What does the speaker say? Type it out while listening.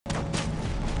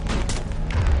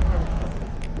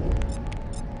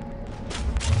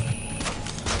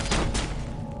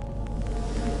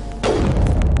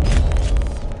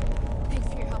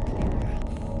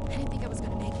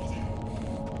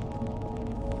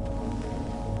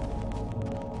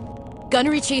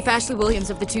Gunnery Chief Ashley Williams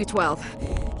of the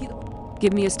 212.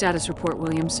 Give me a status report,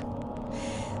 Williams.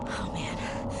 Oh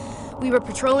man. We were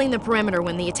patrolling the perimeter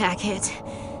when the attack hit.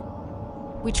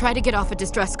 We tried to get off a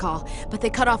distress call, but they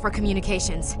cut off our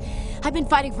communications. I've been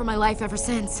fighting for my life ever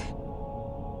since.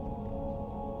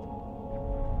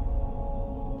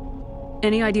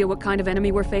 Any idea what kind of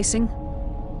enemy we're facing?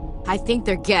 I think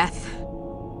they're Geth.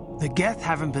 The Geth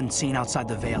haven't been seen outside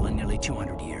the Veil in nearly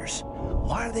 200 years.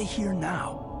 Why are they here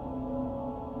now?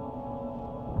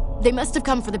 They must have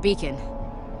come for the beacon.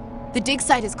 The dig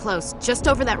site is close, just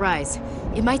over that rise.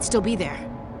 It might still be there.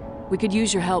 We could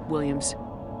use your help, Williams.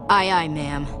 Aye, aye,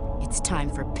 ma'am. It's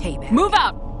time for payback. Move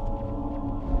out!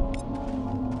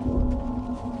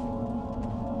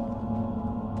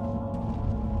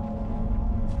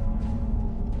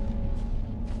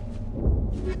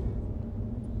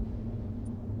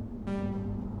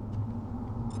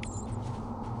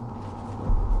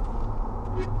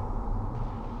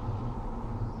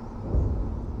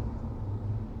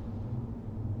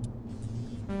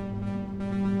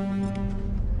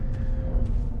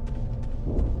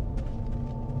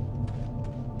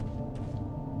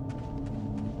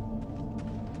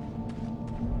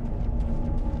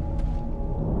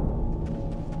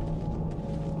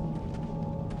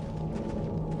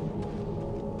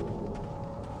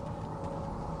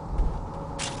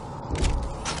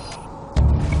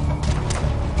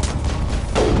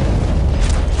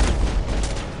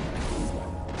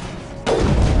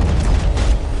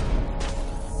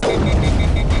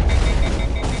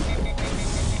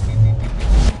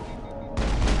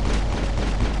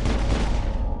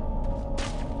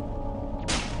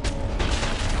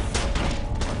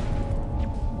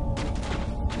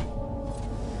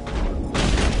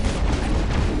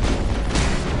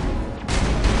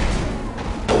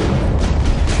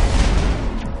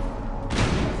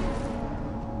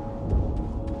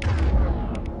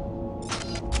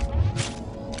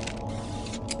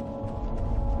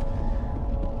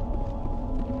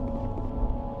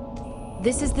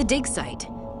 This is the dig site.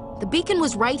 The beacon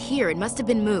was right here. It must have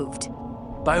been moved.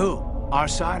 By who? Our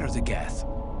side or the Geth?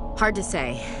 Hard to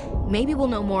say. Maybe we'll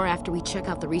know more after we check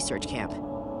out the research camp.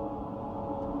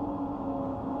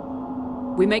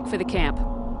 We make for the camp.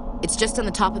 It's just on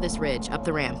the top of this ridge, up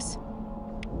the ramps.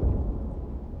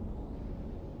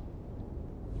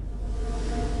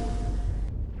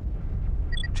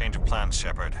 Change of plans,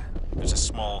 Shepard. There's a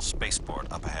small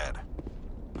spaceport up ahead.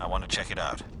 I want to check it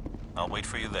out. I'll wait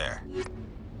for you there.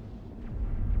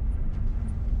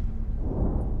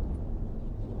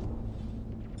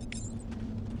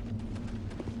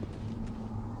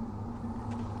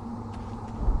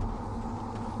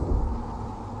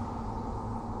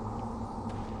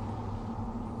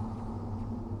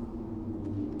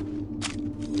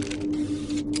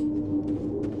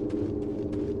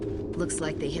 Looks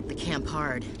like they hit the camp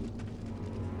hard.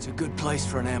 It's a good place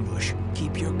for an ambush.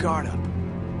 Keep your guard up.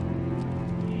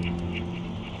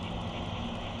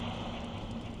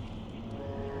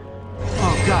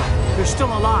 Oh God, they're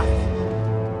still alive!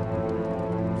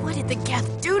 What did the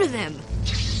Geth do to them?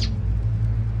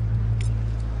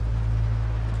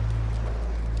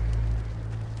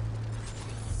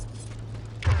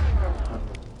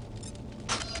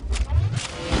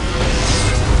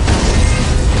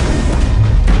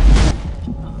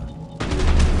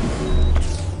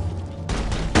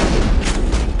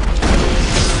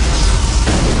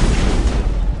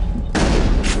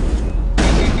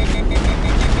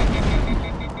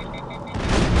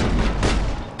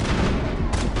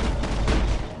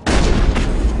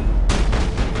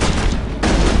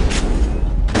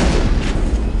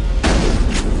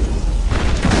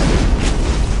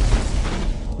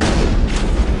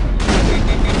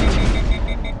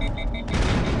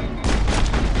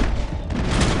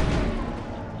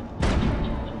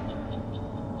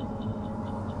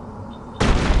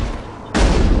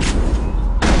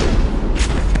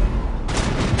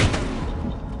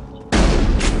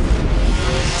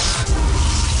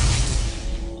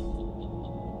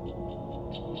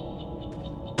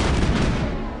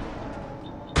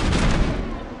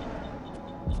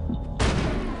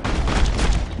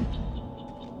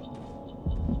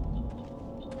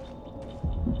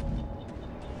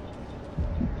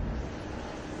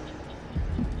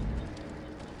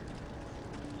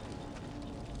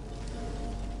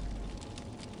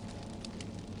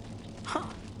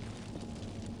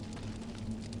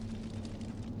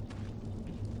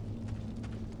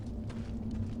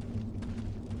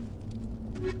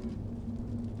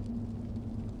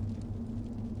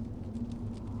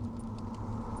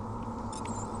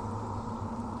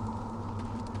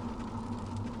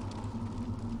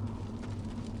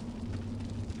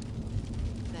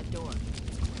 door.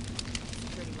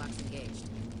 Security lock's engaged.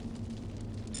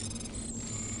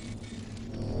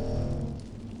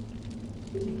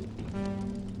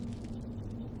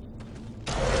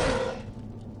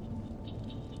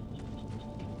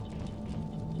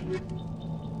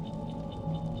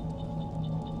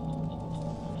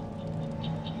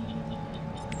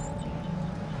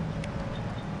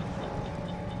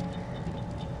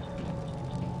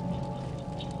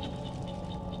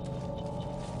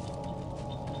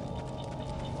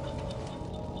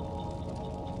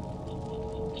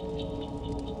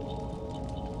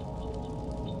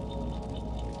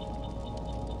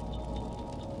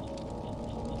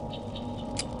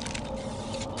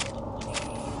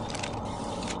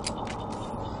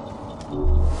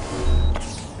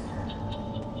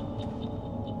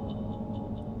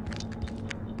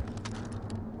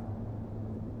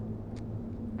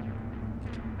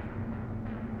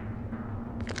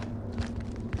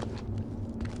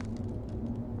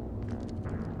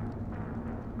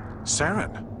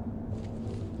 Saren.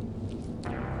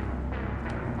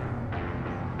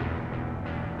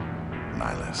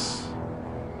 Nihilus.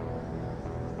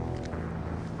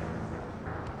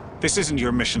 This isn't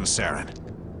your mission, Saren.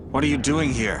 What are you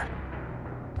doing here?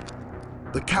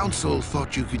 The Council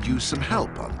thought you could use some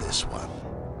help on this one.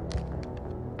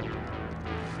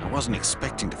 I wasn't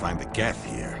expecting to find the Geth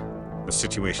here. The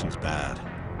situation's bad.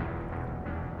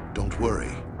 Don't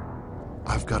worry.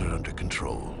 I've got it under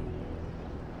control.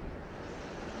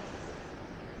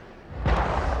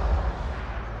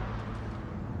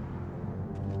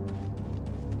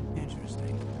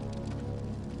 Interesting.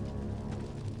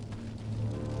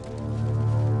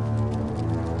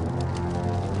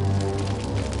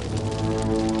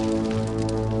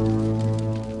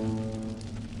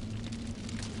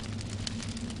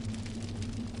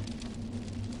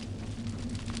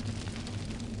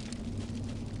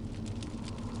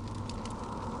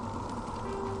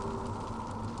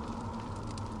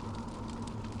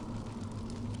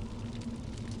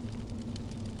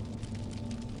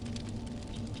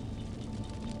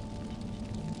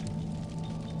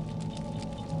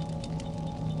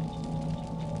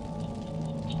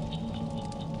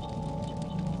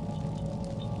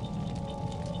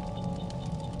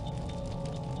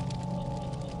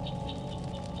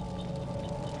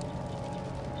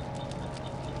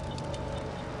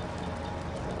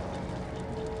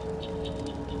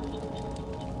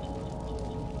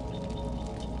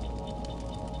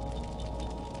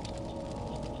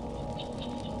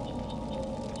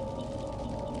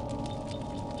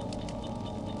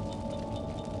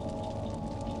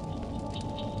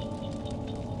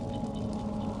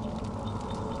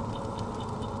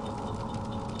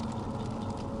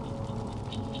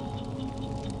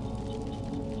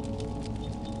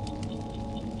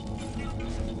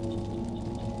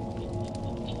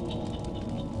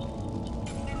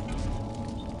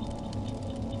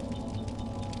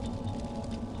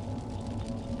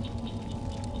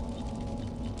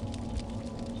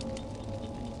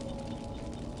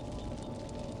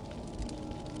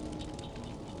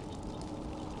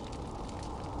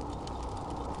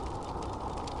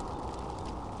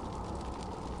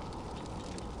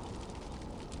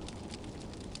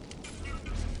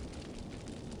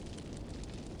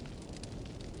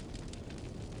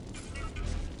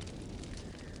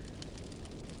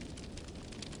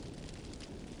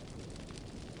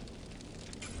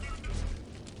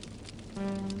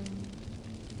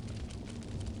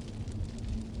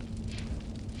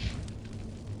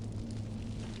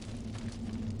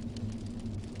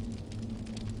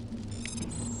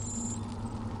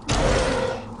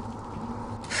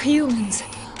 Humans.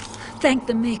 Thank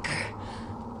the Maker.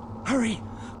 Hurry!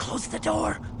 Close the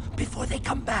door before they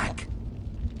come back.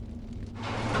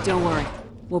 Don't worry.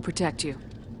 We'll protect you.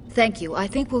 Thank you. I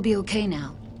think we'll be okay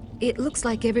now. It looks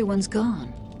like everyone's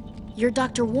gone. You're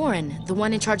Dr. Warren, the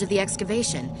one in charge of the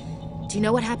excavation. Do you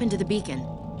know what happened to the beacon?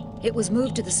 It was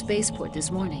moved to the spaceport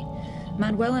this morning.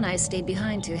 Manuel and I stayed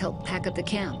behind to help pack up the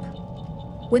camp.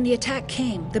 When the attack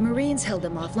came, the Marines held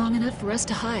them off long enough for us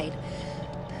to hide.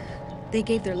 They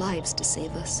gave their lives to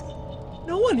save us.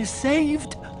 No one is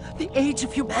saved. The age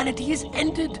of humanity is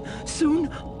ended. Soon,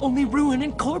 only ruin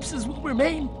and corpses will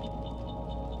remain.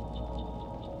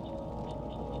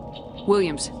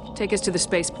 Williams, take us to the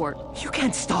spaceport. You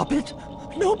can't stop it.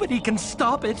 Nobody can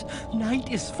stop it.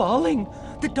 Night is falling.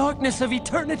 The darkness of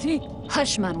eternity.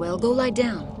 Hush, Manuel. Go lie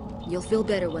down. You'll feel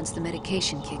better once the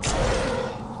medication kicks in.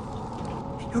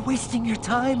 You're wasting your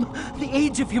time. The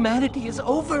age of humanity is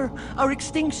over. Our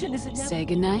extinction is inevitable. Say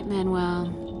goodnight, Manuel.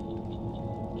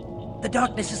 The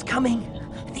darkness is coming.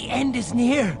 The end is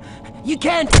near. You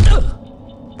can't...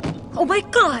 Oh my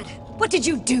God! What did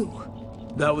you do?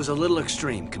 That was a little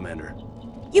extreme, Commander.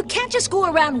 You can't just go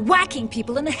around whacking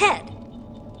people in the head.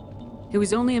 It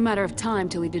was only a matter of time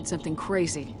till he did something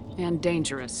crazy and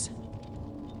dangerous.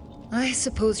 I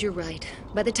suppose you're right.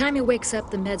 By the time he wakes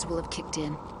up, the meds will have kicked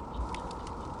in.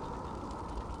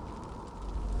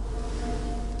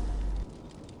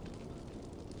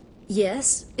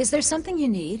 Yes? Is there something you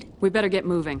need? We better get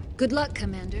moving. Good luck,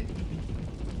 Commander.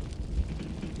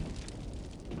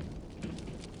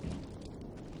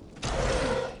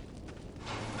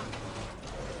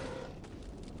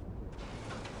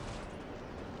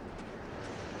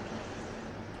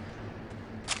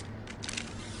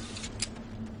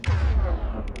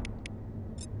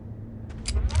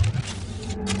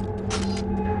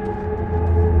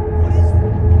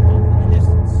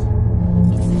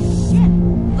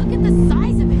 Look at the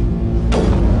size of it!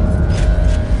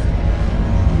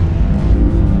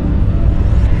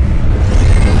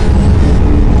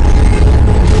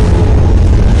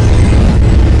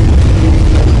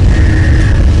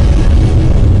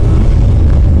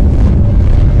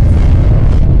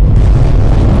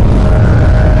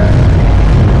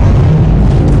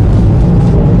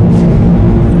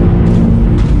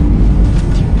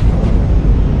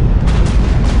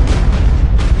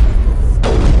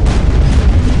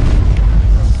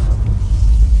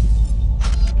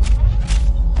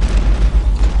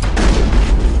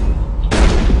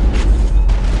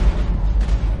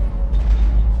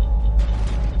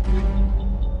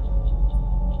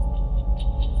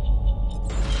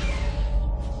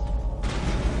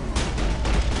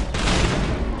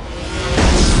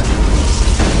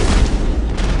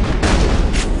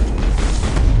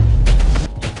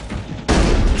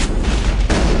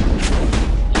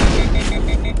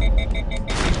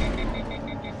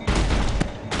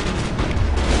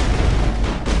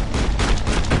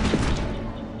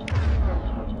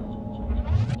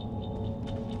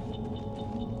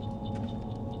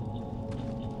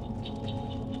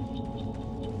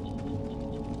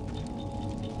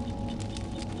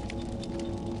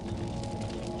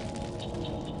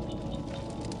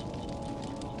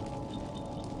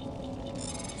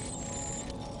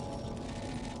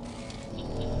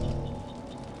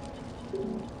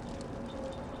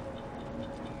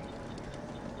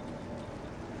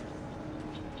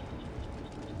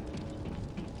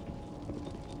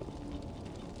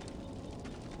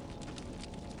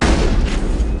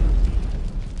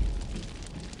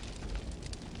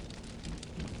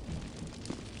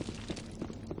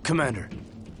 Commander,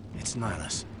 it's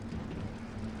Nihilus.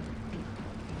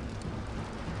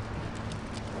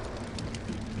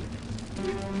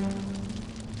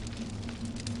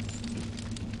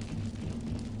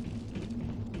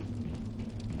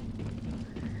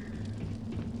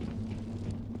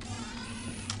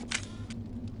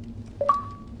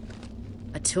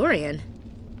 A Turian?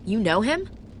 You know him?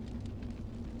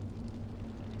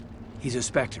 He's a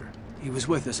Spectre. He was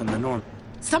with us on the Norm.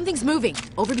 Something's moving,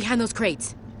 over behind those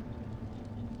crates.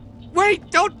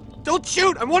 Wait! Don't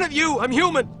shoot! I'm one of you! I'm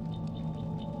human!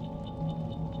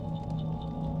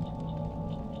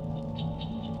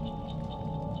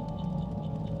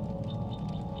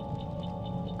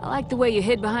 I like the way you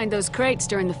hid behind those crates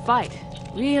during the fight.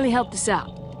 Really helped us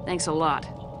out. Thanks a lot.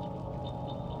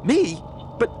 Me?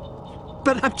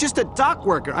 But I'm just a dock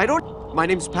worker. I don't... My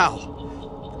name's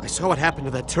Powell. I saw what happened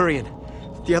to that Turian.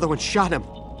 The other one shot him.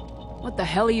 What the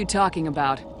hell are you talking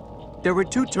about? There were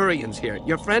two Turians here.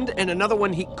 Your friend and another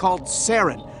one he called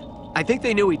Saren. I think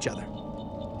they knew each other.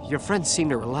 Your friend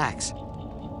seemed to relax.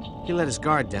 He let his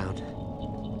guard down.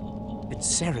 And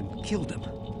Saren killed him.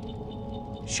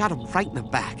 Shot him right in the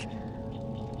back.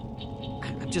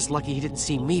 I'm just lucky he didn't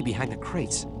see me behind the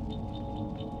crates.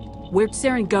 Where'd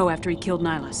Saren go after he killed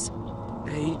Nihilus?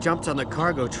 He jumped on the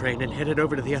cargo train and headed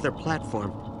over to the other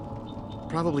platform.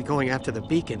 Probably going after the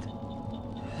beacon.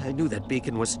 I knew that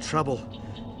beacon was trouble.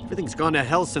 Everything's gone to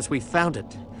hell since we found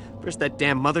it. First that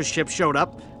damn mothership showed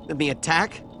up, then the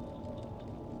attack.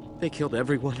 They killed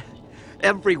everyone.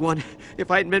 Everyone. If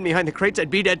I hadn't been behind the crates, I'd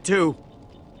be dead too.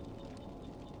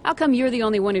 How come you're the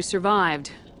only one who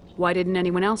survived? Why didn't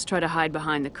anyone else try to hide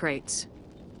behind the crates?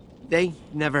 They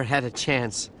never had a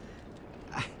chance.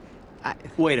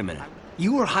 Wait a minute.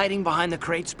 You were hiding behind the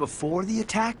crates before the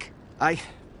attack?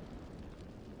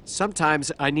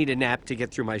 Sometimes I need a nap to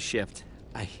get through my shift.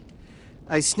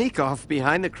 I sneak off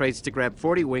behind the crates to grab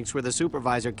 40 winks where the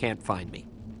supervisor can't find me.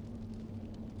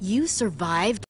 You survived